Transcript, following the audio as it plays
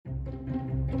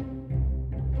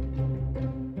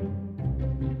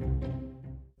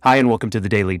Hi, and welcome to The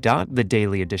Daily Dot, the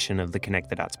daily edition of the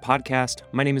Connect the Dots podcast.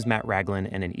 My name is Matt Ragland,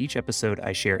 and in each episode,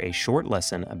 I share a short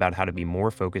lesson about how to be more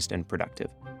focused and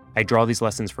productive. I draw these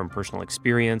lessons from personal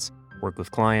experience, work with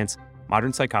clients,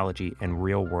 modern psychology, and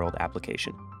real-world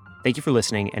application. Thank you for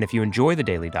listening, and if you enjoy The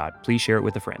Daily Dot, please share it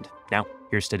with a friend. Now,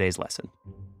 here's today's lesson.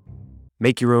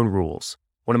 Make your own rules.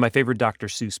 One of my favorite Dr.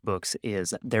 Seuss books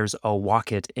is There's a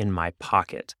Wocket in My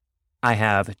Pocket. I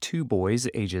have two boys,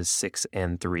 ages 6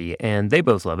 and 3, and they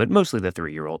both love it, mostly the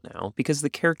 3-year-old now, because the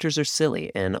characters are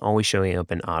silly and always showing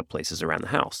up in odd places around the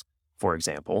house. For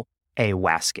example, a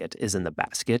wasket is in the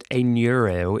basket, a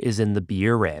neuro is in the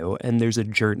bureau, and there's a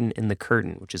Jerton in the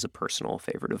curtain, which is a personal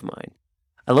favorite of mine.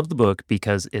 I love the book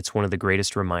because it's one of the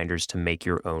greatest reminders to make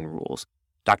your own rules.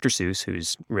 Dr. Seuss,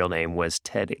 whose real name was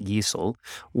Ted Geisel,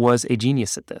 was a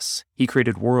genius at this. He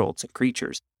created worlds and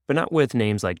creatures, but not with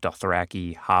names like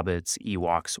Dothraki, Hobbits,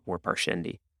 Ewoks, or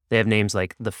Parshendi. They have names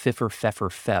like the Fiffer Pfeffer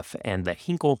Pfeff and the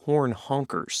Hinklehorn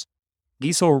Honkers.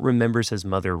 Geisel remembers his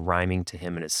mother rhyming to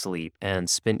him in his sleep and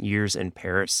spent years in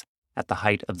Paris at the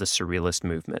height of the Surrealist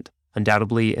movement,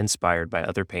 undoubtedly inspired by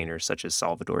other painters such as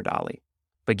Salvador Dali.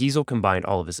 But Geisel combined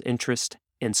all of his interest,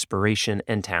 inspiration,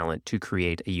 and talent to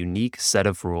create a unique set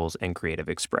of rules and creative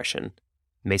expression.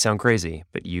 It may sound crazy,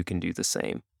 but you can do the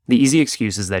same. The easy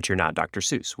excuse is that you're not Dr.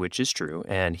 Seuss, which is true,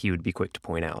 and he would be quick to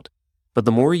point out. But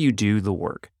the more you do the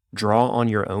work, draw on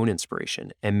your own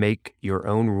inspiration, and make your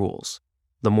own rules,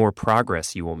 the more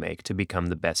progress you will make to become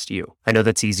the best you. I know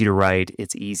that's easy to write,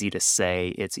 it's easy to say,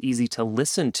 it's easy to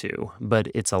listen to, but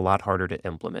it's a lot harder to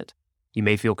implement. You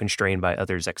may feel constrained by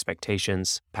others'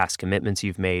 expectations, past commitments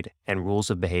you've made, and rules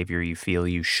of behavior you feel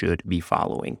you should be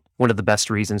following. One of the best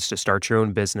reasons to start your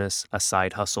own business, a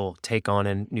side hustle, take on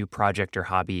a new project or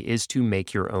hobby is to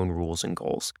make your own rules and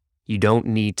goals. You don't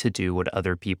need to do what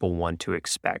other people want to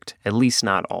expect, at least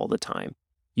not all the time.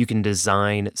 You can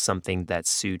design something that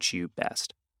suits you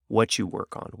best. What you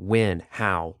work on, when,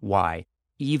 how, why,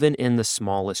 even in the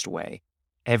smallest way.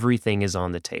 Everything is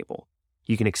on the table.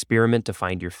 You can experiment to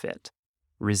find your fit.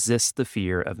 Resist the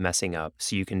fear of messing up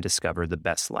so you can discover the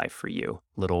best life for you,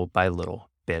 little by little,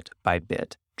 bit by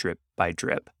bit, drip by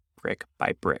drip, brick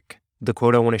by brick. The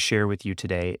quote I want to share with you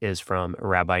today is from a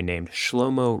rabbi named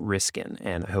Shlomo Riskin,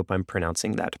 and I hope I'm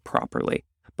pronouncing that properly.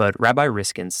 But Rabbi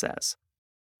Riskin says,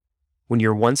 "When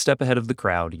you're one step ahead of the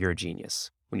crowd, you're a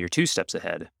genius. When you're 2 steps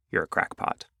ahead, you're a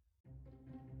crackpot."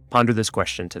 Ponder this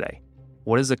question today.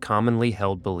 What is a commonly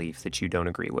held belief that you don't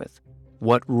agree with?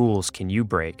 What rules can you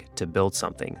break to build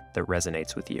something that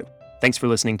resonates with you? Thanks for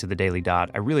listening to The Daily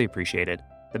Dot. I really appreciate it.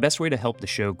 The best way to help the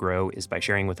show grow is by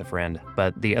sharing with a friend,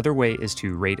 but the other way is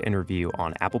to rate and review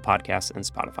on Apple Podcasts and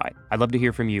Spotify. I'd love to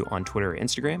hear from you on Twitter or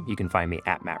Instagram. You can find me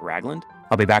at Matt Ragland.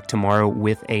 I'll be back tomorrow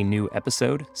with a new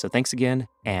episode, so thanks again,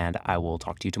 and I will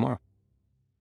talk to you tomorrow.